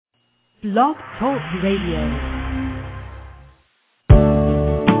Blog Talk Radio.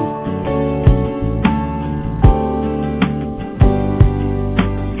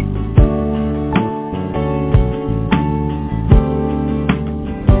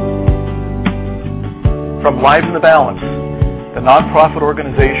 From Lives in the Balance, the nonprofit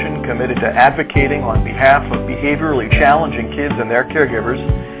organization committed to advocating on behalf of behaviorally challenging kids and their caregivers,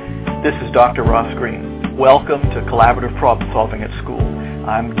 this is Dr. Ross Green. Welcome to Collaborative Problem Solving at School.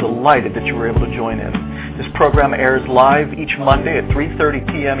 I'm delighted that you were able to join in. This program airs live each Monday at 3:30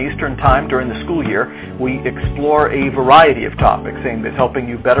 p.m. Eastern Time during the school year. We explore a variety of topics aimed at helping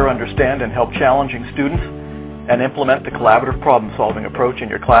you better understand and help challenging students and implement the collaborative problem-solving approach in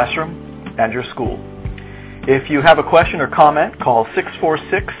your classroom and your school. If you have a question or comment, call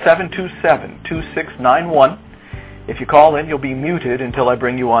 646-727-2691. If you call in, you'll be muted until I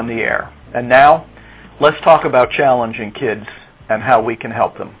bring you on the air. And now, let's talk about challenging kids and how we can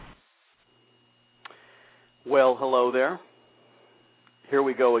help them. Well, hello there. Here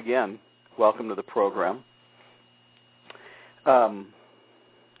we go again. Welcome to the program. Well,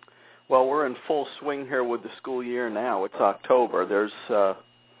 we're in full swing here with the school year now. It's October. There's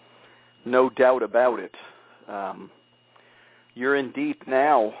no doubt about it. You're in deep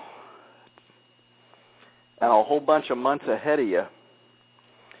now, and a whole bunch of months ahead of you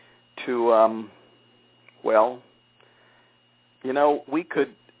to, we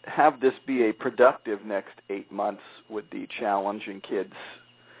could have this be a productive next 8 months with the challenging kids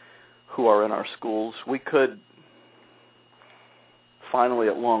who are in our schools. We could finally,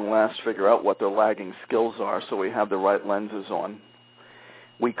 at long last, figure out what their lagging skills are so we have the right lenses on.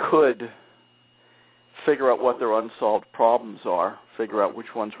 We could figure out what their unsolved problems are, figure out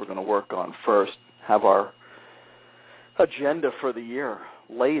which ones we're going to work on first, have our agenda for the year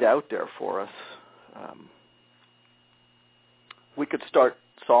laid out there for us. We could start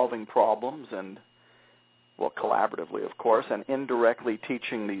solving problems and, collaboratively, of course, and indirectly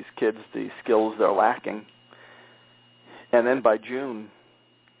teaching these kids the skills they're lacking. And then by June,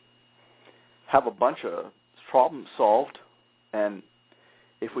 have a bunch of problems solved, and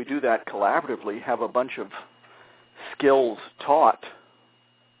if we do that collaboratively, have a bunch of skills taught.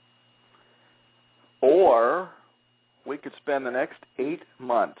 Or we could spend the next 8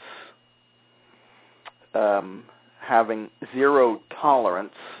 months having zero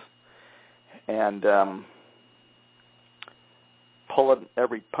tolerance and pulling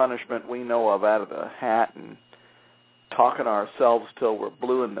every punishment we know of out of the hat and talking ourselves till we're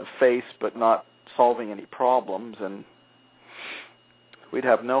blue in the face but not solving any problems, and we'd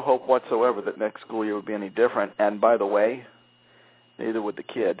have no hope whatsoever that next school year would be any different. And by the way, neither would the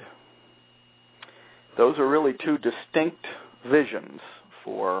kid. Those are really two distinct visions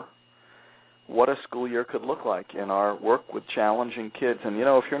for what a school year could look like in our work with challenging kids. And,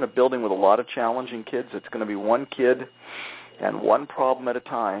 if you're in a building with a lot of challenging kids, it's going to be one kid and one problem at a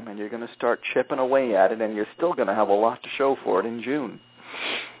time, and you're going to start chipping away at it, and you're still going to have a lot to show for it in June.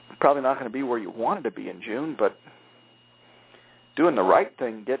 Probably not going to be where you wanted to be in June, but doing the right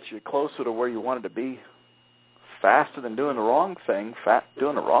thing gets you closer to where you wanted to be faster than doing the wrong thing.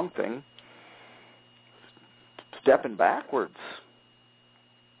 Doing the wrong thing, stepping backwards.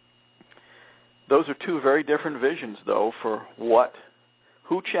 Those are two very different visions, though, for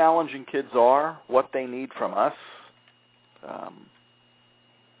who challenging kids are, what they need from us,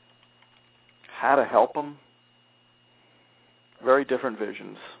 how to help them. Very different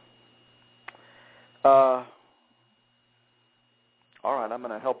visions. All right, I'm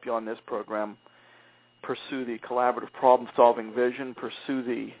going to help you on this program. Pursue the collaborative problem-solving vision. Pursue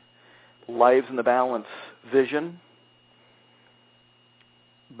the Lives in the Balance vision.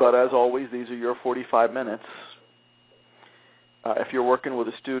 But as always, these are your 45 minutes. If you're working with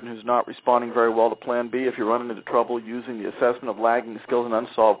a student who's not responding very well to Plan B, if you're running into trouble using the assessment of lagging skills and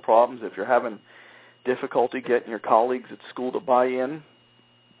unsolved problems, if you're having difficulty getting your colleagues at school to buy in,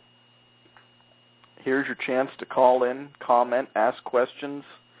 here's your chance to call in, comment, ask questions,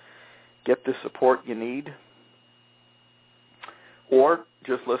 get the support you need, or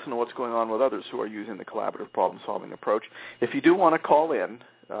just listen to what's going on with others who are using the collaborative problem-solving approach. If you do want to call in,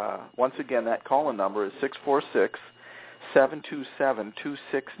 once again, that call-in number is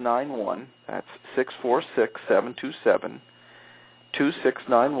 646-727-2691. That's 646-727-2691.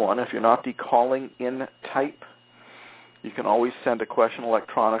 If you're not the calling-in type, you can always send a question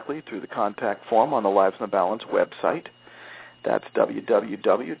electronically through the contact form on the Lives in the Balance website. That's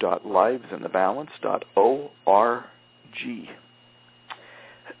www.livesinthebalance.org.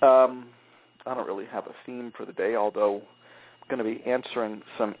 I don't really have a theme for the day, although I'm going to be answering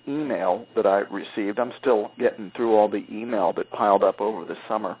some email that I received. I'm still getting through all the email that piled up over the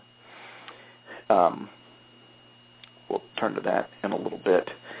summer. We'll turn to that in a little bit.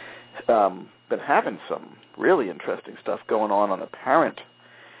 Been having some really interesting stuff going on the parent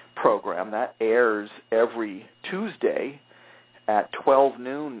program. That airs every Tuesday at 12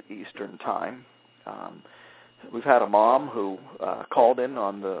 noon Eastern Time. We've had a mom who called in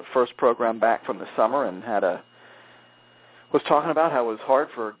on the first program back from the summer and was talking about how it was hard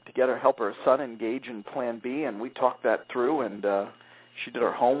to help her son engage in Plan B, and we talked that through, and she did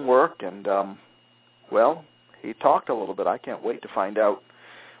her homework, and he talked a little bit. I can't wait to find out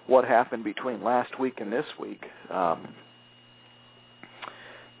what happened between last week and this week.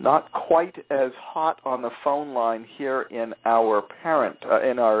 Not quite as hot on the phone line here in our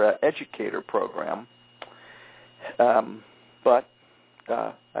educator program, but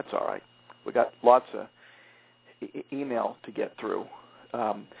that's all right. We got lots of email to get through.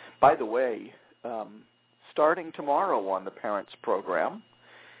 By the way, starting tomorrow on the Parents program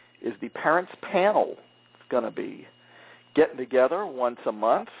is the Parents panel. It's going to be getting together once a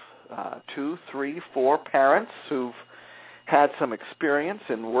month, 2, 3, 4 parents who've had some experience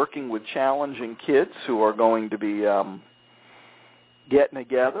in working with challenging kids who are going to be getting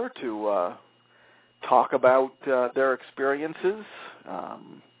together to talk about their experiences.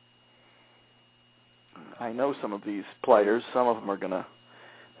 I know some of these plighters. Some of them are going to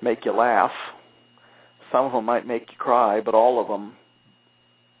make you laugh. Some of them might make you cry, but all of them,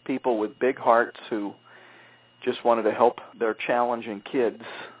 people with big hearts who just wanted to help their challenging kids,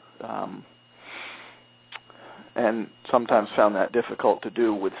 and sometimes found that difficult to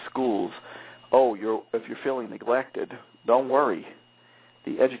do with schools. If you're feeling neglected, don't worry.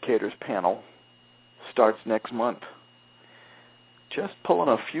 The educators panel starts next month. Just pulling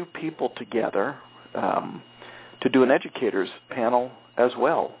a few people together to do an educators panel as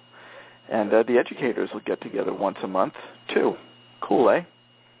well. And the educators will get together once a month, too. Cool, eh?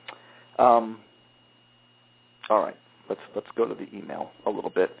 All right, let's go to the email a little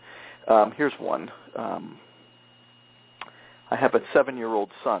bit. Here's one. I have a 7-year-old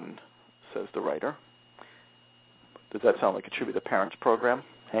son, says the writer. Does that sound like it should be the Parents program?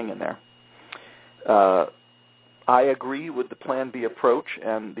 Hang in there. I agree with the Plan B approach,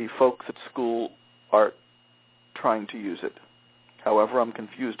 and the folks at school are trying to use it. However, I'm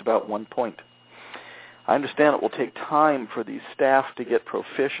confused about one point. I understand it will take time for these staff to get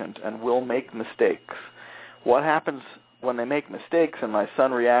proficient and will make mistakes. What happens when they make mistakes and my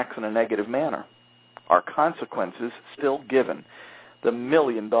son reacts in a negative manner? Are consequences still given? The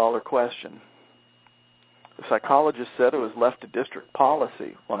million-dollar question. The psychologist said it was left to district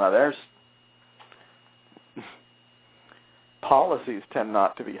policy. Well, now there's... Policies tend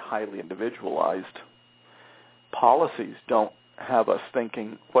not to be highly individualized. Policies don't have us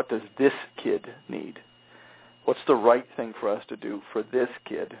thinking, what does this kid need? What's the right thing for us to do for this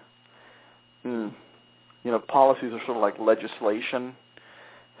kid? Policies are sort of like legislation.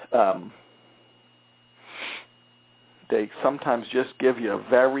 They sometimes just give you a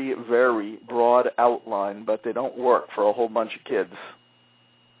very, very broad outline, but they don't work for a whole bunch of kids.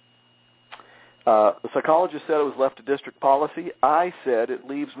 The psychologist said it was left to district policy. I said it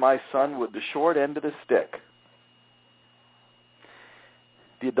leaves my son with the short end of the stick.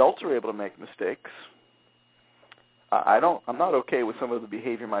 The adults are able to make mistakes. I'm not okay with some of the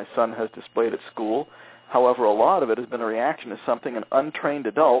behavior my son has displayed at school. However, a lot of it has been a reaction to something an untrained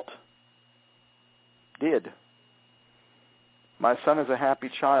adult did. My son is a happy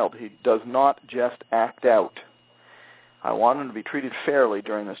child. He does not just act out. I want him to be treated fairly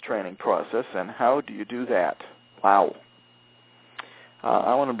during this training process, and how do you do that? Wow.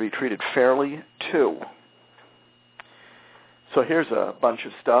 I want him to be treated fairly, too. So here's a bunch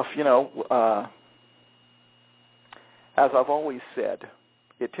of stuff. As I've always said,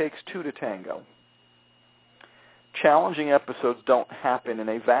 it takes two to tango. Challenging episodes don't happen in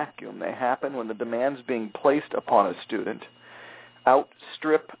a vacuum. They happen when the demands being placed upon a student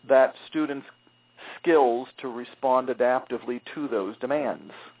outstrip that student's skills to respond adaptively to those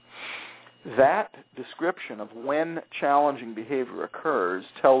demands. That description of when challenging behavior occurs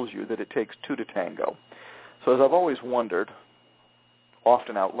tells you that it takes two to tango. So as I've always wondered,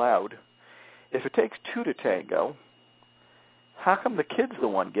 often out loud, if it takes two to tango, how come the kid's the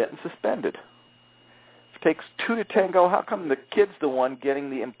one getting suspended? If it takes two to tango, how come the kid's the one getting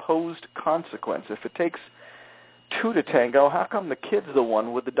the imposed consequence? If it takes two to tango, how come the kid's the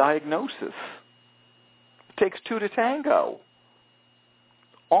one with the diagnosis? It takes two to tango.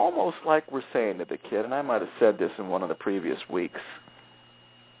 Almost like we're saying to the kid, and I might have said this in one of the previous weeks,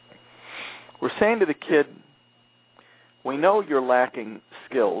 we're saying to the kid, we know you're lacking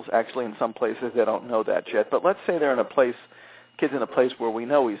skills. Actually, in some places they don't know that yet, but let's say they're in a place kid's in a place where we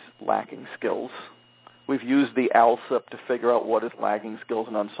know he's lacking skills. We've used the ALSUP to figure out what his lagging skills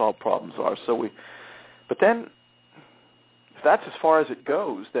and unsolved problems are. But then, if that's as far as it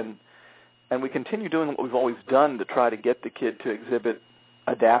goes, and we continue doing what we've always done to try to get the kid to exhibit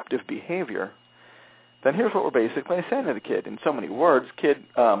adaptive behavior, then here's what we're basically saying to the kid. In so many words, kid,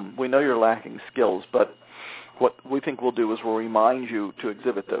 we know you're lacking skills, but what we think we'll do is we'll remind you to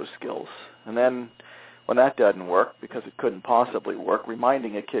exhibit those skills. And then when that doesn't work, because it couldn't possibly work,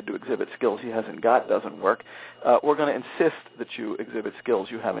 reminding a kid to exhibit skills he hasn't got doesn't work, we're going to insist that you exhibit skills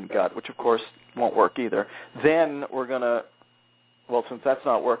you haven't got, which of course won't work either. Then we're going to, well, since that's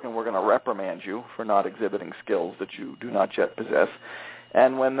not working, we're going to reprimand you for not exhibiting skills that you do not yet possess.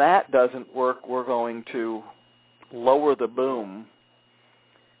 And when that doesn't work, we're going to lower the boom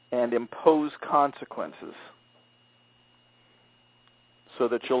and impose consequences so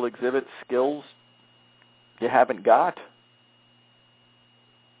that you'll exhibit skills you haven't got.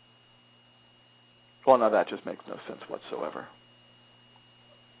 Well, now that just makes no sense whatsoever.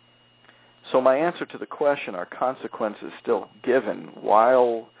 So my answer to the question, are consequences still given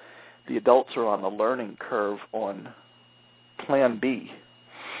while the adults are on the learning curve on Plan B,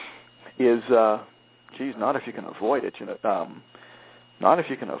 is, not if you can avoid it. Not if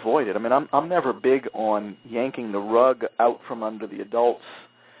you can avoid it. I mean, I'm never big on yanking the rug out from under the adults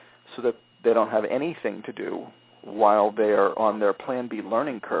so that they don't have anything to do while they are on their Plan B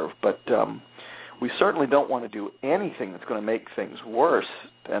learning curve. But we certainly don't want to do anything that's going to make things worse.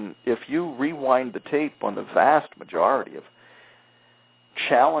 And if you rewind the tape on the vast majority of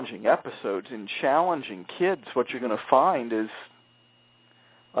challenging episodes in challenging kids, what you're going to find is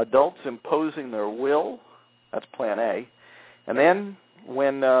adults imposing their will. That's Plan A. And then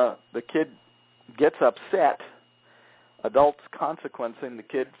when the kid gets upset, adults consequencing the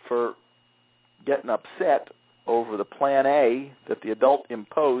kid for getting upset over the Plan A that the adult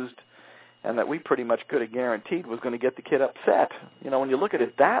imposed and that we pretty much could have guaranteed was going to get the kid upset. When you look at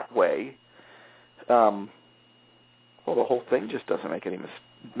it that way, the whole thing just doesn't make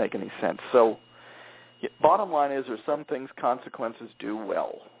any sense. So bottom line is, there's some things consequences do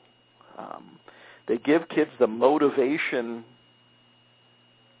well. They give kids the motivation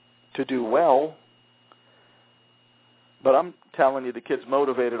to do well, but I'm telling you, the kid's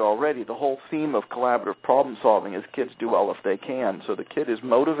motivated already. The whole theme of collaborative problem solving is kids do well if they can. So the kid is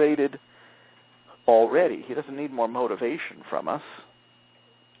motivated already. He doesn't need more motivation from us.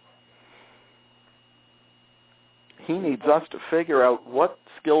 He needs us to figure out what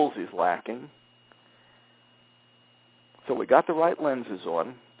skills he's lacking. So we got the right lenses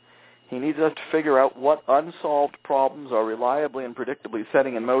on. He needs us to figure out what unsolved problems are reliably and predictably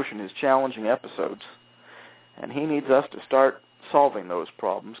setting in motion his challenging episodes. And he needs us to start solving those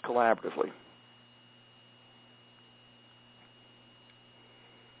problems collaboratively.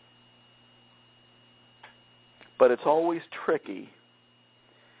 But it's always tricky.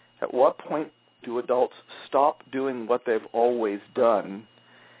 At what point do adults stop doing what they've always done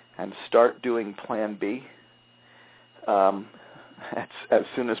and start doing Plan B? As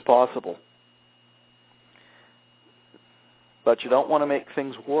soon as possible. But you don't want to make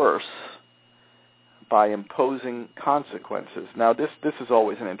things worse by imposing consequences. Now, this is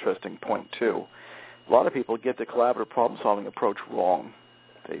always an interesting point, too. A lot of people get the collaborative problem-solving approach wrong.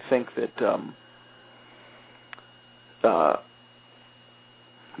 They think that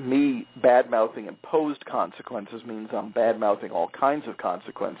me bad-mouthing imposed consequences means I'm bad-mouthing all kinds of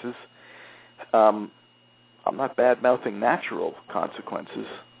consequences. I'm not bad-mouthing natural consequences.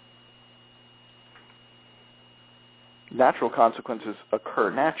 Natural consequences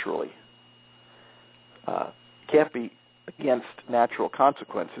occur naturally. Can't be against natural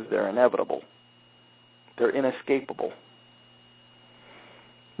consequences. They're inevitable. They're inescapable.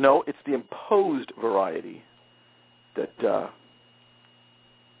 No, it's the imposed variety that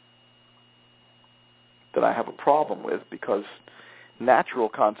I have a problem with, because natural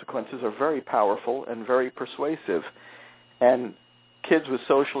consequences are very powerful and very persuasive. And kids with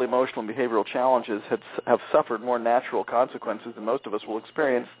social, emotional, and behavioral challenges have suffered more natural consequences than most of us will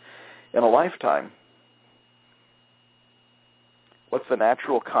experience in a lifetime. What's the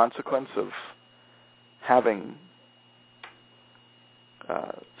natural consequence of having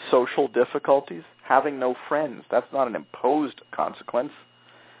social difficulties? Having no friends. That's not an imposed consequence.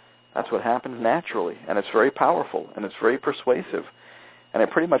 That's what happens naturally, and it's very powerful, and it's very persuasive. And it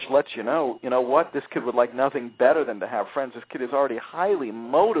pretty much lets you know what, this kid would like nothing better than to have friends. This kid is already highly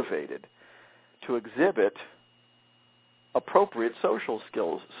motivated to exhibit appropriate social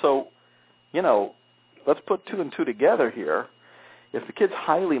skills. So, let's put two and two together here. If the kid's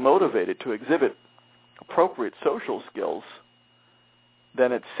highly motivated to exhibit appropriate social skills,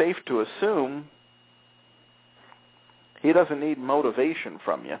 then it's safe to assume he doesn't need motivation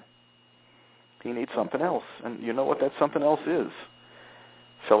from you. He needs something else. And you know what that something else is.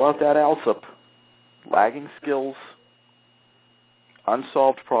 Fill out that ALSUP. Lagging skills,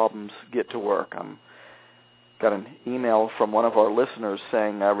 unsolved problems, get to work. Got an email from one of our listeners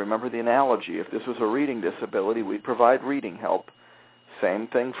saying, remember the analogy. If this was a reading disability, we'd provide reading help. Same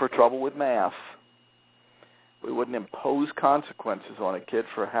thing for trouble with math. We wouldn't impose consequences on a kid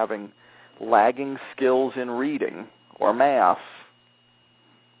for having lagging skills in reading or math.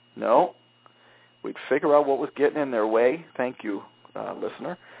 No. We'd figure out what was getting in their way. Thank you,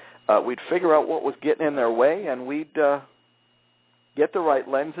 listener. We'd figure out what was getting in their way, and we'd get the right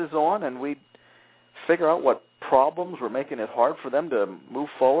lenses on, and we'd figure out what problems were making it hard for them to move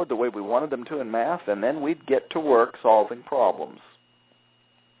forward the way we wanted them to in math, and then we'd get to work solving problems.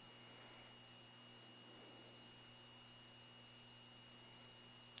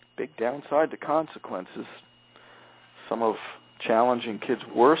 Big downside to consequences. Some of challenging kids'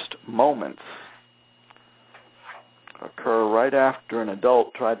 worst moments occur right after an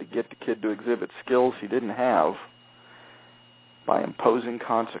adult tried to get the kid to exhibit skills he didn't have by imposing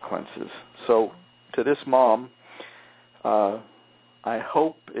consequences. So to this mom, I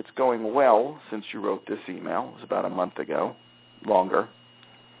hope it's going well since you wrote this email. It was about a month ago, longer.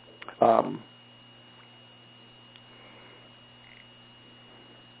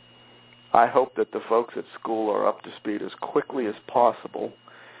 I hope that the folks at school are up to speed as quickly as possible,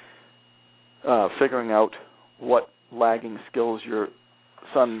 figuring out what lagging skills your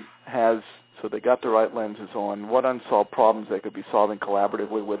son has so they got the right lenses on, what unsolved problems they could be solving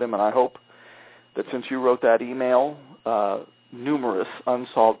collaboratively with him. And I hope that since you wrote that email, numerous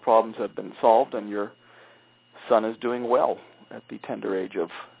unsolved problems have been solved and your son is doing well at the tender age of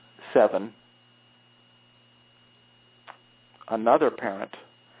 7. Another parent,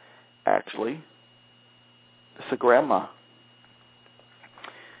 actually, it's a grandma.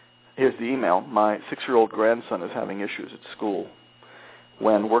 Here's the email. My 6-year-old grandson is having issues at school.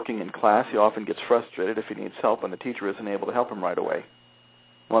 When working in class, he often gets frustrated if he needs help and the teacher isn't able to help him right away.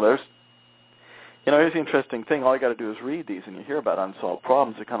 Well, here's the interesting thing. All you got to do is read these, and you hear about unsolved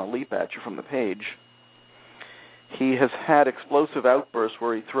problems that kind of leap at you from the page. He has had explosive outbursts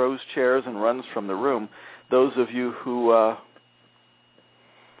where he throws chairs and runs from the room. Those of you who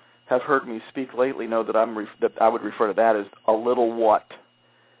have heard me speak lately know that I would refer to that as a little what.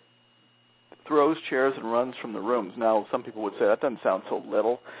 Throws chairs and runs from the rooms. Now, some people would say, that doesn't sound so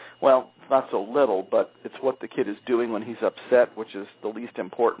little. Well, it's not so little, but it's what the kid is doing when he's upset, which is the least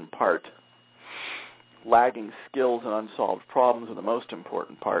important part. Lagging skills and unsolved problems are the most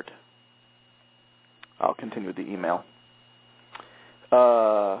important part. I'll continue with the email.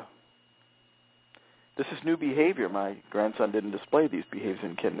 This is new behavior. My grandson didn't display these behaviors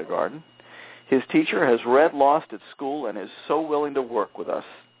in kindergarten. His teacher has read Lost at school and is so willing to work with us.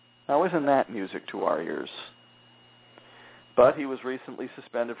 Now, isn't that music to our ears? But he was recently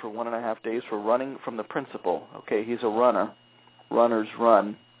suspended for 1.5 days for running from the principal. Okay, he's a runner. Runners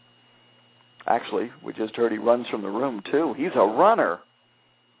run. Actually, we just heard he runs from the room, too. He's a runner.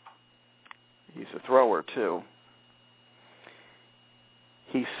 He's a thrower, too.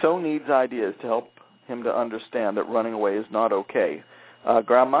 He so needs ideas to help him to understand that running away is not okay.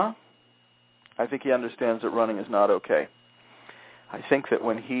 Grandma, I think he understands that running is not okay. I think that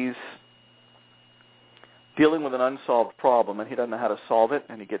when he's dealing with an unsolved problem and he doesn't know how to solve it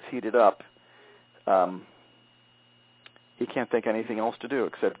and he gets heated up, he can't think anything else to do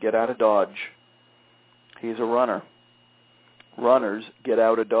except get out of Dodge. He's a runner. Runners get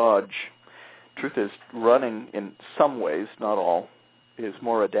out of Dodge. Truth is, running in some ways, not all, is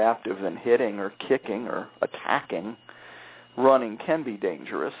more adaptive than hitting or kicking or attacking. Running can be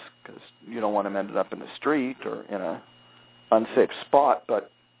dangerous because you don't want him ended up in the street or in a unsafe spot,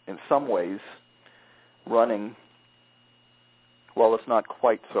 but in some ways, running, well, it's not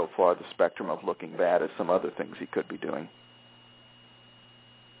quite so far the spectrum of looking bad as some other things he could be doing.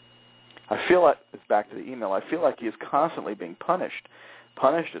 I feel like, it's back to the email, I feel like he is constantly being punished.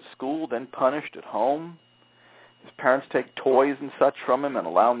 Punished at school, then punished at home. His parents take toys and such from him and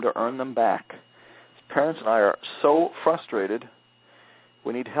allow him to earn them back. His parents and I are so frustrated.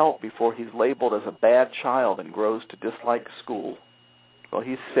 We need help before he's labeled as a bad child and grows to dislike school. Well,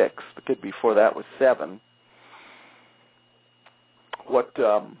 he's 6. The kid before that was 7.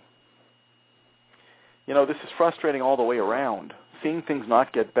 This is frustrating all the way around. Seeing things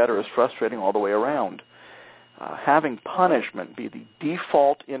not get better is frustrating all the way around. Having punishment be the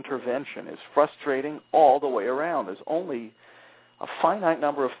default intervention is frustrating all the way around. There's only a finite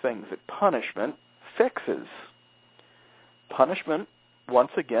number of things that punishment fixes. Punishment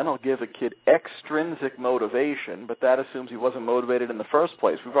once again, I'll give a kid extrinsic motivation, but that assumes he wasn't motivated in the first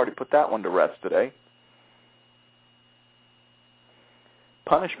place. We've already put that one to rest today.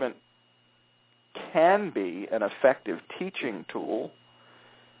 Punishment can be an effective teaching tool,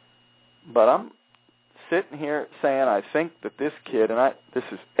 but I'm sitting here saying I think that this kid, and this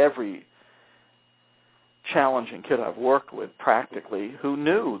is every challenging kid I've worked with practically, who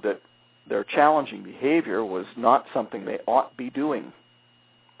knew that their challenging behavior was not something they ought be doing.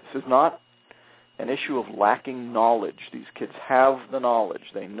 This is not an issue of lacking knowledge. These kids have the knowledge.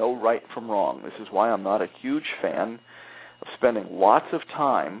 They know right from wrong. This is why I'm not a huge fan of spending lots of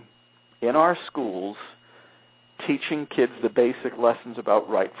time in our schools teaching kids the basic lessons about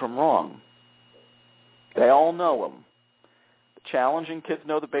right from wrong. They all know them. The challenging kids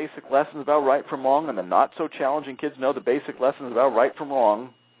know the basic lessons about right from wrong, and the not-so-challenging kids know the basic lessons about right from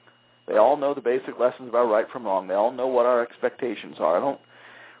wrong. They all know the basic lessons about right from wrong. They all know what our expectations are. I don't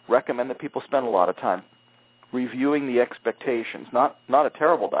recommend that people spend a lot of time reviewing the expectations. Not a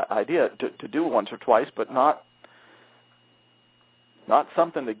terrible idea to do once or twice, but not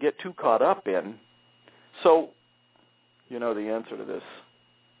something to get too caught up in. So, you know the answer to this.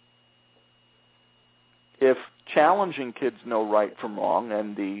 If challenging kids know right from wrong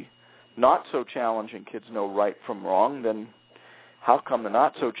and the not-so-challenging kids know right from wrong, then how come the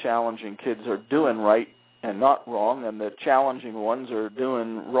not-so-challenging kids are doing right and not wrong, and the challenging ones are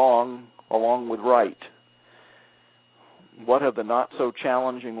doing wrong along with right? What have the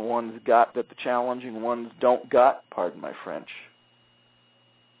not-so-challenging ones got that the challenging ones don't got? Pardon my French.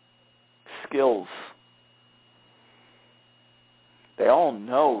 Skills. They all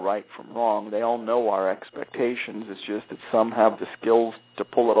know right from wrong. They all know our expectations. It's just that some have the skills to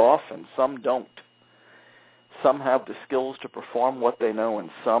pull it off and some don't. Some have the skills to perform what they know and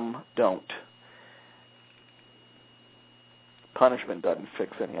some don't. Punishment doesn't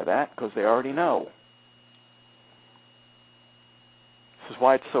fix any of that because they already know. This is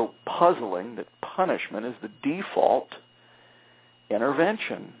why it's so puzzling that punishment is the default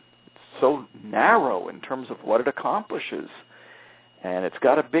intervention. It's so narrow in terms of what it accomplishes. And it's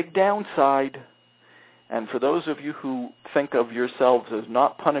got a big downside. And for those of you who think of yourselves as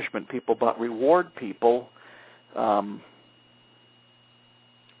not punishment people but reward people, they're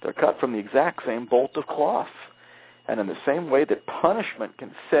cut from the exact same bolt of cloth. And in the same way that punishment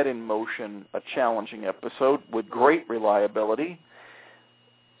can set in motion a challenging episode with great reliability,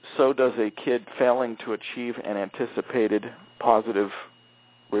 so does a kid failing to achieve an anticipated positive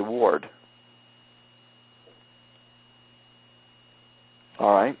reward.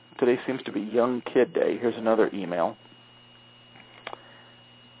 All right, today seems to be Young Kid Day. Here's another email.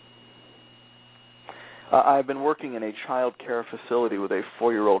 I've been working in a child care facility with a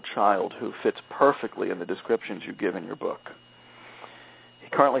 4-year-old child who fits perfectly in the descriptions you give in your book. He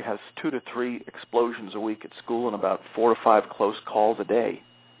currently has 2 to 3 explosions a week at school and about 4 to 5 close calls a day.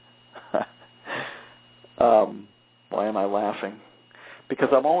 Why am I laughing? Because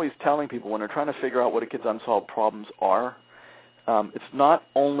I'm always telling people when they're trying to figure out what a kid's unsolved problems are, it's not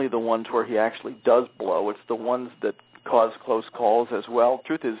only the ones where he actually does blow, it's the ones that cause close calls as well.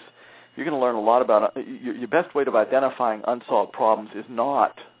 Truth is, you're going to learn a lot about it. Your best way of identifying unsolved problems is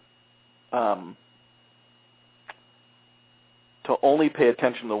not to only pay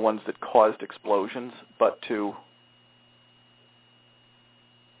attention to the ones that caused explosions, but to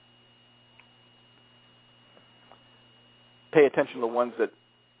pay attention to the ones that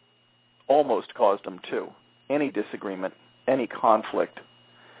almost caused them too. Any disagreement, any conflict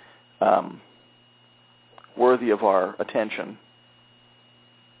worthy of our attention.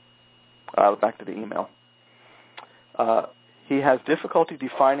 Back to the email. He has difficulty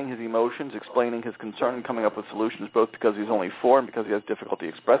defining his emotions, explaining his concern, and coming up with solutions, both because he's only 4 and because he has difficulty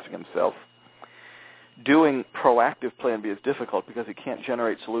expressing himself. Doing proactive Plan B is difficult because he can't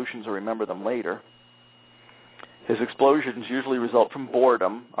generate solutions or remember them later. His explosions usually result from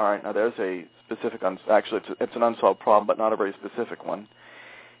boredom. All right, now there's a specific, actually it's an unsolved problem, but not a very specific one.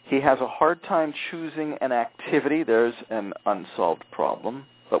 He has a hard time choosing an activity. There's an unsolved problem,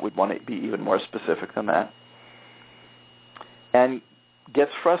 but we'd want to be even more specific than that. And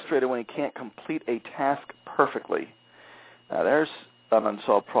gets frustrated when he can't complete a task perfectly. Now there's an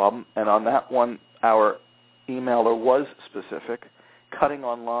unsolved problem, and on that one, our emailer was specific. Cutting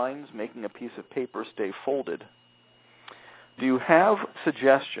on lines, making a piece of paper stay folded. Do you have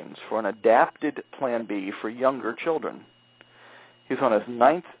suggestions for an adapted Plan B for younger children? He's on his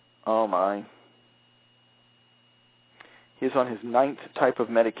 9th, he's on his 9th type of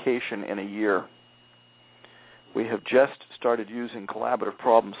medication in a year. We have just started using collaborative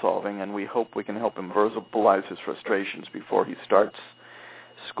problem solving, and we hope we can help him verbalize his frustrations before he starts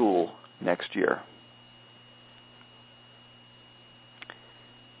school next year.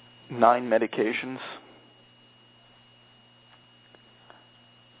 9 medications.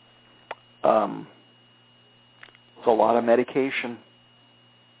 It's a lot of medication,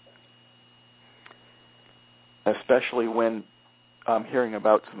 especially when I'm hearing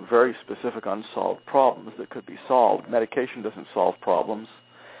about some very specific unsolved problems that could be solved. Medication doesn't solve problems.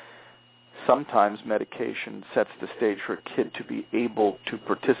 Sometimes medication sets the stage for a kid to be able to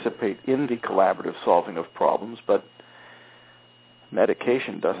participate in the collaborative solving of problems, but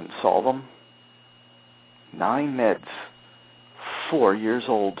medication doesn't solve them. 9 meds, 4 years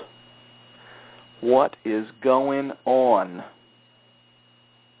old. What is going on?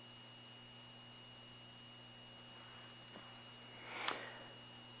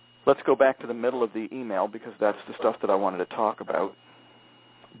 Let's go back to the middle of the email because that's the stuff that I wanted to talk about.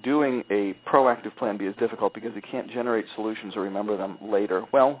 Doing a proactive plan B is difficult because you can't generate solutions or remember them later.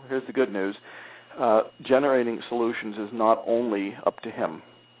 Well, here's the good news. Generating solutions is not only up to him.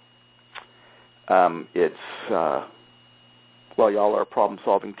 Y'all are a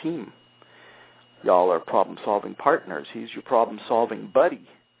problem-solving team. Y'all are problem-solving partners. He's your problem-solving buddy,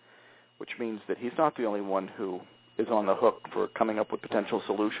 which means that he's not the only one who is on the hook for coming up with potential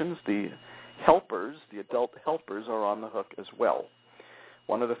solutions. The helpers, the adult helpers, are on the hook as well.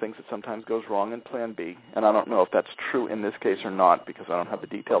 One of the things that sometimes goes wrong in Plan B, and I don't know if that's true in this case or not because I don't have the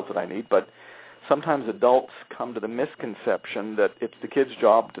details that I need, but sometimes adults come to the misconception that it's the kid's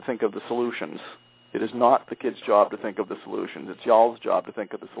job to think of the solutions. It is not the kid's job to think of the solutions. It's y'all's job to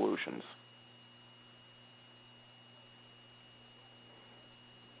think of the solutions.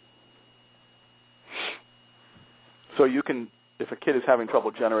 So you can, if a kid is having trouble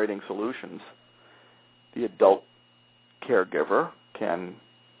generating solutions, the adult caregiver can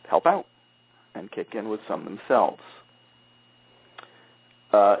help out and kick in with some themselves.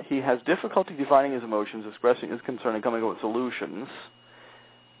 He has difficulty defining his emotions, expressing his concern, and coming up with solutions,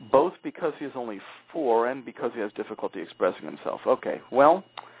 both because he is only 4 and because he has difficulty expressing himself. Okay, well,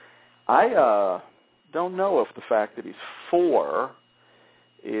 I don't know if the fact that he's 4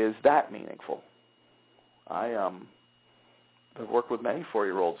 is that meaningful. I've worked with many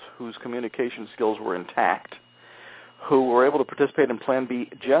 4-year-olds whose communication skills were intact, who were able to participate in Plan B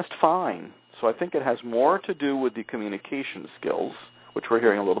just fine. So I think it has more to do with the communication skills, which we're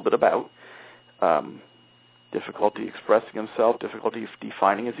hearing a little bit about, difficulty expressing himself, difficulty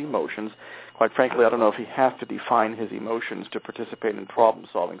defining his emotions. Quite frankly, I don't know if he has to define his emotions to participate in problem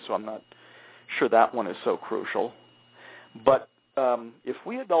solving, so I'm not sure that one is so crucial. But if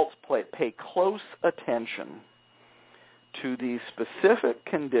we adults pay close attention to the specific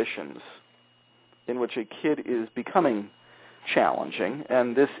conditions in which a kid is becoming challenging,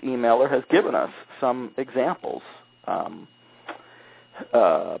 and this emailer has given us some examples.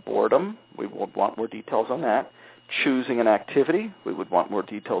 Boredom, we would want more details on that. Choosing an activity, we would want more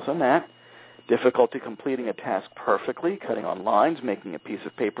details on that. Difficulty completing a task perfectly, cutting on lines, making a piece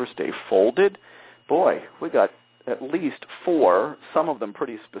of paper stay folded. Boy, we got at least 4, some of them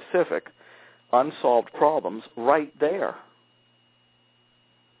pretty specific, unsolved problems right there.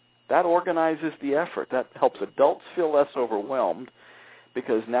 That organizes the effort. That helps adults feel less overwhelmed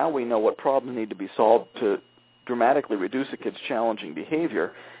because now we know what problems need to be solved to dramatically reduce a kid's challenging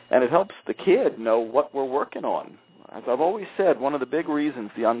behavior, and it helps the kid know what we're working on. As I've always said, one of the big reasons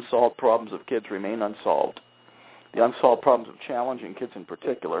the unsolved problems of kids remain unsolved, the unsolved problems of challenging kids in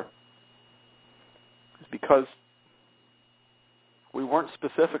particular, is because we weren't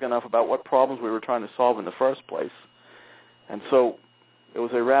specific enough about what problems we were trying to solve in the first place. And so it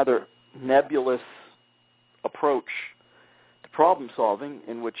was a rather nebulous approach to problem solving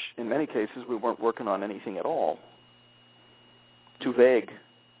in which, in many cases, we weren't working on anything at all. Too vague.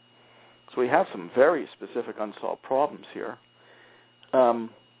 So we have some very specific unsolved problems here.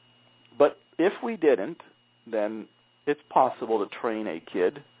 But if we didn't, then it's possible to train a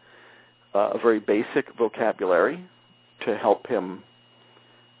kid a very basic vocabulary to help him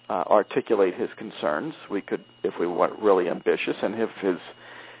articulate his concerns. We could, if we were really ambitious, and if his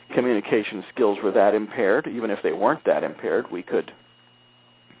communication skills were that impaired, even if they weren't that impaired, we could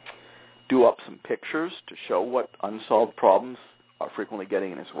do up some pictures to show what unsolved problems are frequently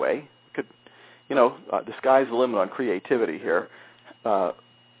getting in his way. Could, the sky's the limit on creativity here.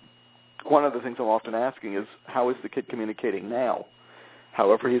 One of the things I'm often asking is, how is the kid communicating now?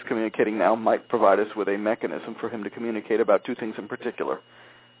 However he's communicating now might provide us with a mechanism for him to communicate about 2 things in particular: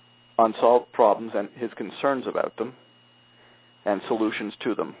 unsolved problems and his concerns about them, and solutions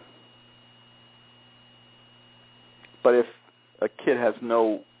to them. But if a kid has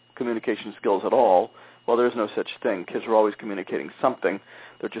no communication skills at all, Well, there's no such thing. Kids are always communicating something.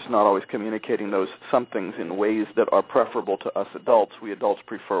 They're just not always communicating those somethings in ways that are preferable to us adults. We adults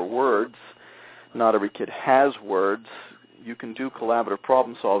prefer words. Not every kid has words. You can do collaborative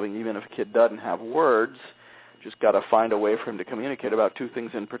problem solving even if a kid doesn't have words. Just got to find a way for him to communicate about two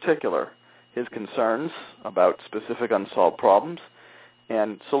things in particular: his concerns about specific unsolved problems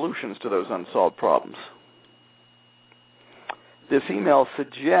and solutions to those unsolved problems. This email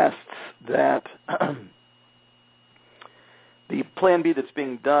suggests that the Plan B that's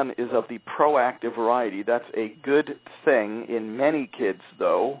being done is of the proactive variety. That's a good thing in many kids,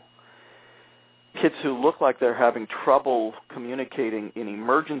 though. Kids who look like they're having trouble communicating in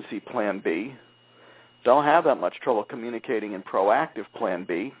emergency Plan B don't have that much trouble communicating in proactive Plan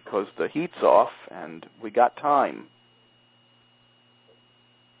B because the heat's off and we got time.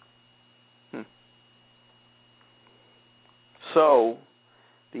 So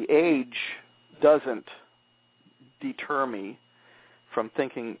the age doesn't deter me from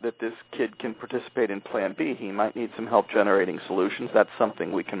thinking that this kid can participate in Plan B. He might need some help generating solutions. That's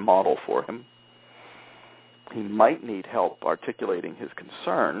something we can model for him. He might need help articulating his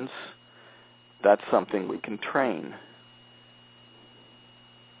concerns. That's something we can train.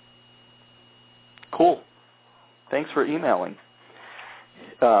 Cool. Thanks for emailing.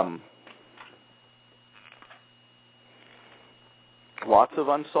 Lots of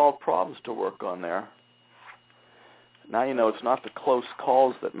unsolved problems to work on there. Now you know it's not the close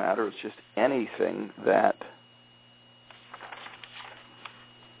calls that matter. It's just anything that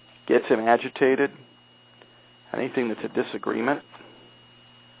gets him agitated, anything that's a disagreement.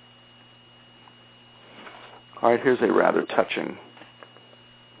 All right, here's a rather touching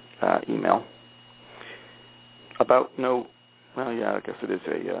email about I guess it is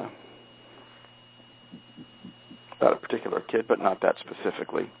about a particular kid, but not that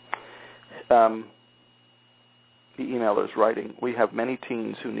specifically. The emailer is writing, "We have many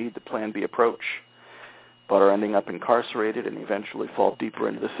teens who need the Plan B approach, but are ending up incarcerated and eventually fall deeper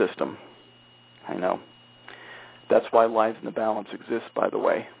into the system." I know. That's why Lives in the Balance exists, by the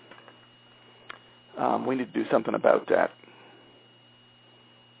way. We need to do something about that.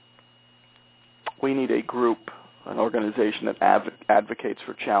 We need a group, an organization that advocates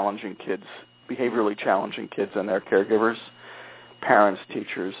for challenging kids, behaviorally challenging kids and their caregivers, parents,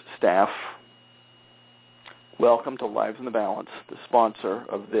 teachers, staff. Welcome to Lives in the Balance, the sponsor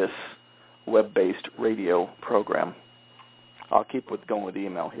of this web-based radio program. I'll keep going with the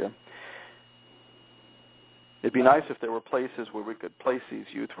email here. It'd be nice if there were places where we could place these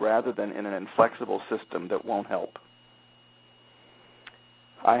youth rather than in an inflexible system that won't help.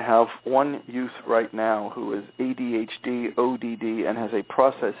 I have one youth right now who is ADHD, ODD, and has a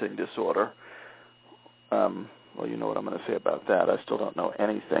processing disorder. Well, you know what I'm going to say about that. I still don't know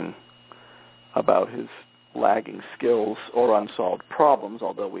anything about his lagging skills or unsolved problems,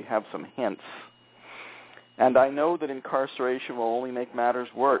 although we have some hints. And I know that incarceration will only make matters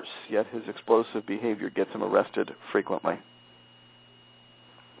worse, yet his explosive behavior gets him arrested frequently.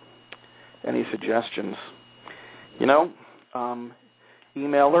 Any suggestions?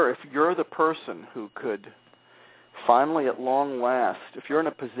 Emailer, if you're the person who could finally at long last, if you're in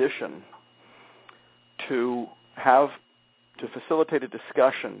a position to facilitate a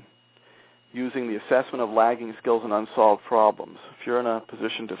discussion using the assessment of lagging skills and unsolved problems, if you're in a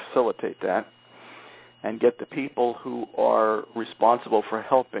position to facilitate that and get the people who are responsible for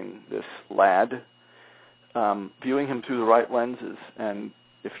helping this lad, viewing him through the right lenses, and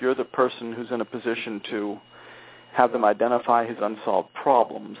if you're the person who's in a position to have them identify his unsolved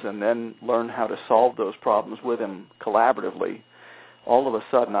problems and then learn how to solve those problems with him collaboratively, all of a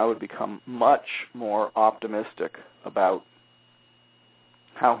sudden I would become much more optimistic about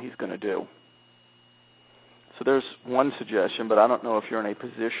how he's going to do. So there's one suggestion, but I don't know if you're in a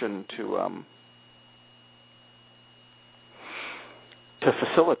position to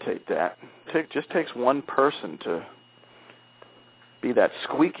facilitate that. It just takes one person to be that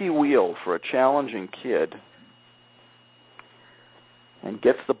squeaky wheel for a challenging kid and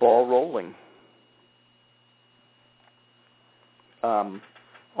gets the ball rolling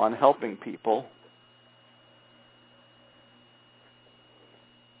on helping people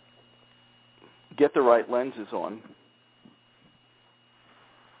get the right lenses on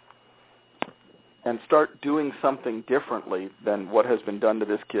and start doing something differently than what has been done to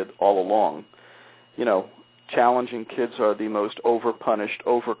this kid all along. Challenging kids are the most over-punished,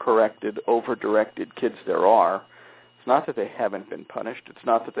 over-corrected, over-directed kids there are. It's not that they haven't been punished. It's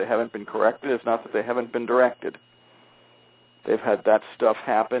not that they haven't been corrected. It's not that they haven't been directed. They've had that stuff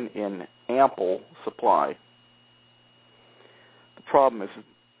happen in ample supply. The problem is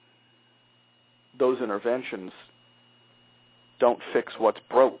those interventions don't fix what's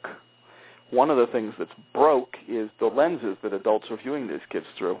broke. One of the things that's broke is the lenses that adults are viewing these kids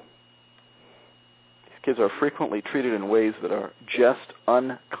through. These kids are frequently treated in ways that are just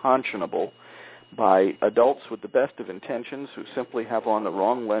unconscionable by adults with the best of intentions who simply have on the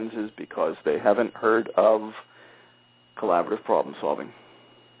wrong lenses because they haven't heard of collaborative problem solving.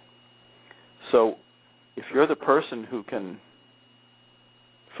 So if you're the person who can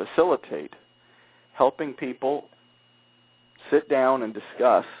facilitate helping people sit down and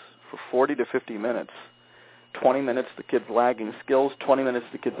discuss for 40 to 50 minutes, 20 minutes the kid's lagging skills, 20 minutes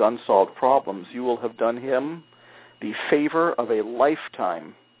the kid's unsolved problems, you will have done him the favor of a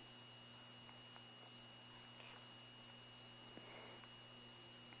lifetime.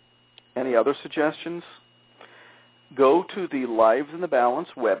 Any other suggestions? Go to the Lives in the Balance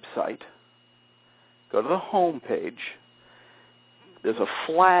website. Go to the home page. There's a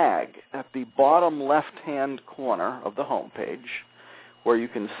flag at the bottom left-hand corner of the home page where you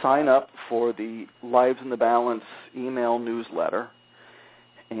can sign up for the Lives in the Balance email newsletter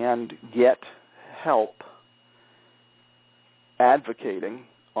and get help advocating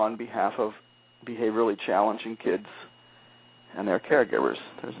on behalf of behaviorally challenging kids and their caregivers.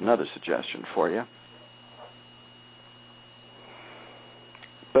 There's another suggestion for you.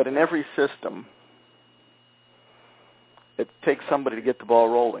 But in every system, it takes somebody to get the ball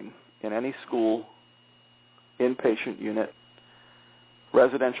rolling. In any school, inpatient unit,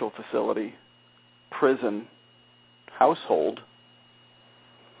 residential facility, prison, household,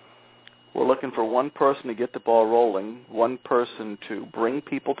 we're looking for one person to get the ball rolling, one person to bring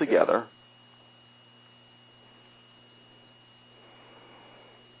people together,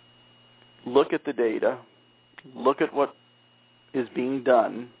 look at the data, look at what is being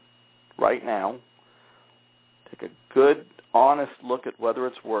done right now, take a good, honest look at whether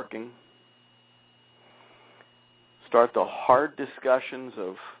it's working, start the hard discussions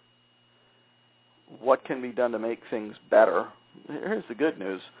of what can be done to make things better. Here's the good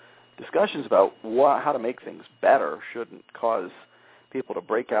news. Discussions about how to make things better shouldn't cause people to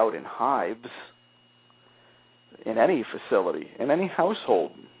break out in hives in any facility, in any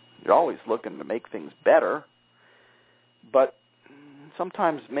household. You're always looking to make things better, but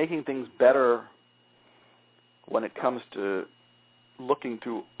sometimes making things better when it comes to looking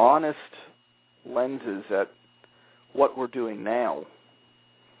through honest lenses at what we're doing now.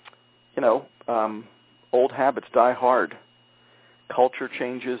 You know, old habits die hard. Culture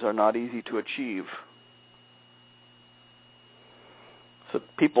changes are not easy to achieve. So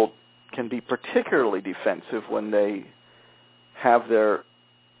people can be particularly defensive when they have their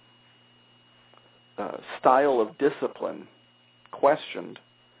style of discipline questioned.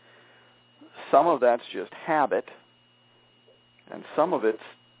 Some of that's just habit, and some of it's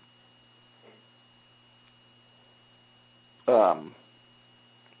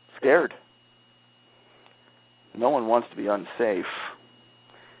scared. No one wants to be unsafe.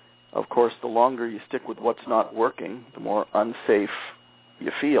 Of course, the longer you stick with what's not working, the more unsafe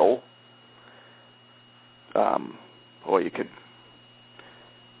you feel. Or you could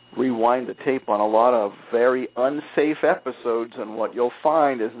rewind the tape on a lot of very unsafe episodes, and what you'll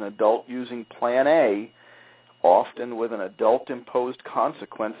find is an adult using Plan A, often with an adult-imposed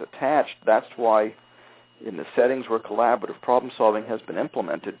consequence attached. That's why in the settings where collaborative problem-solving has been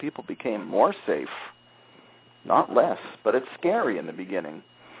implemented, people became more safe, not less. But it's scary in the beginning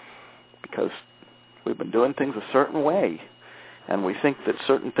because we've been doing things a certain way, and we think that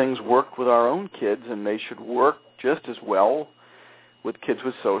certain things work with our own kids, and they should work just as well with kids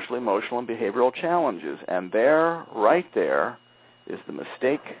with social, emotional, and behavioral challenges. And there, right there, is the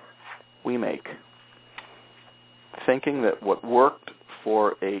mistake we make. Thinking that what worked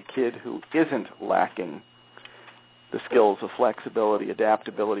for a kid who isn't lacking the skills of flexibility,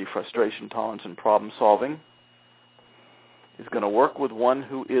 adaptability, frustration tolerance, and problem solving is going to work with one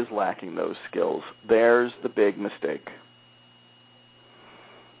who is lacking those skills. There's the big mistake.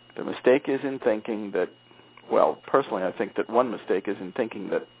 The mistake is in thinking that, well, personally I think that one mistake is in thinking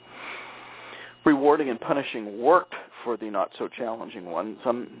that rewarding and punishing worked for the not-so-challenging ones.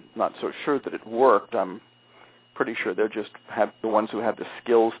 I'm not so sure that it worked. I'm pretty sure they're just the ones who have the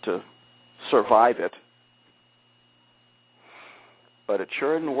skills to survive it. But it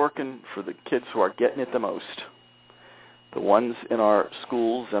sure isn't working for the kids who are getting it the most, the ones in our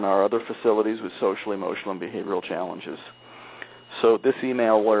schools and our other facilities with social, emotional, and behavioral challenges. So this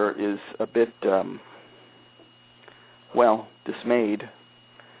emailer is a bit, dismayed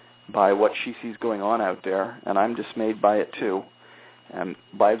by what she sees going on out there, and I'm dismayed by it too. And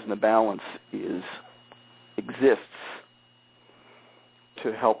Lives in the Balance exists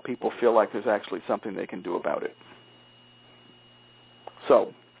to help people feel like there's actually something they can do about it.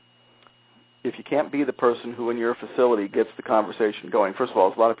 So, if you can't be the person who in your facility gets the conversation going, first of all,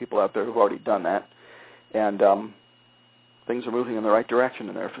 there's a lot of people out there who've already done that, and things are moving in the right direction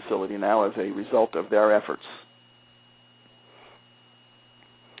in their facility now as a result of their efforts.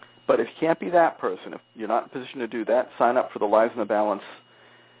 But if you can't be that person, if you're not in a position to do that, sign up for the Lives in the Balance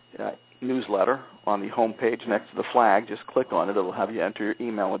newsletter on the home page next to the flag. Just click on it. It'll have you enter your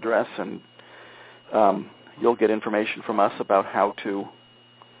email address, and you'll get information from us about how to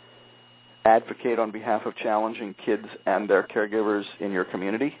advocate on behalf of challenging kids and their caregivers in your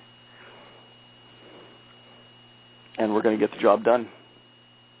community. And we're going to get the job done.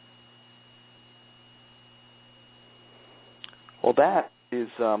 Well, that is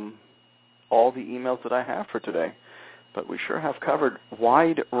all the emails that I have for today. But we sure have covered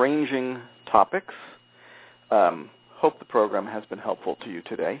wide-ranging topics. Hope the program has been helpful to you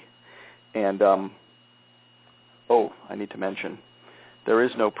today. And, I need to mention, there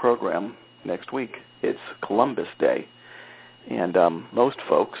is no program next week. It's Columbus Day. And most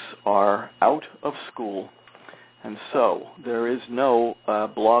folks are out of school. And so there is no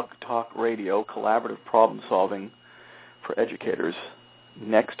Blog Talk Radio collaborative problem solving for educators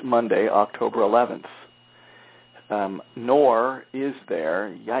next Monday, October 11th. Nor is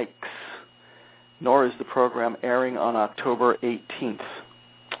there, nor is the program airing on October 18th.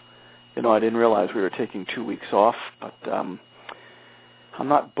 I didn't realize we were taking 2 weeks off, but I'm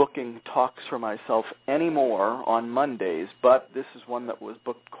not booking talks for myself anymore on Mondays, but this is one that was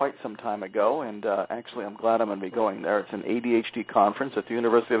booked quite some time ago, and actually I'm glad I'm going to be going there. It's an ADHD conference at the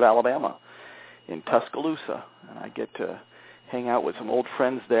University of Alabama in Tuscaloosa, and I get to hang out with some old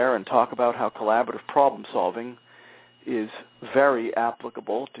friends there and talk about how collaborative problem solving is very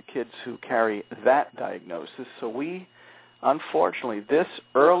applicable to kids who carry that diagnosis. So we, unfortunately, this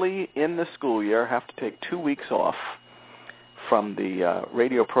early in the school year, have to take 2 weeks off from the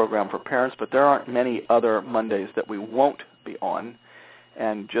radio program for parents, but there aren't many other Mondays that we won't be on.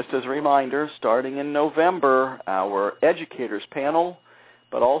 And just as a reminder, starting in November, our educators panel,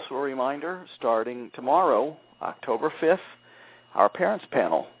 but also a reminder, starting tomorrow, October 5th, our parents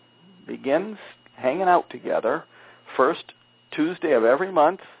panel begins hanging out together first Tuesday of every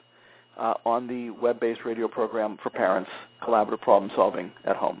month on the web-based radio program for parents, Collaborative Problem Solving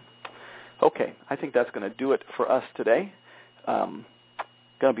at Home. Okay, I think that's going to do it for us today. Going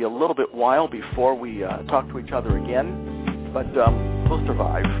to be a little bit while before we talk to each other again, but we'll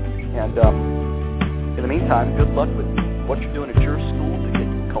survive. And in the meantime, good luck with what you're doing at your school to get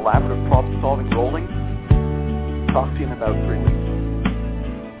collaborative problem solving rolling. Talk to you in about 3 weeks.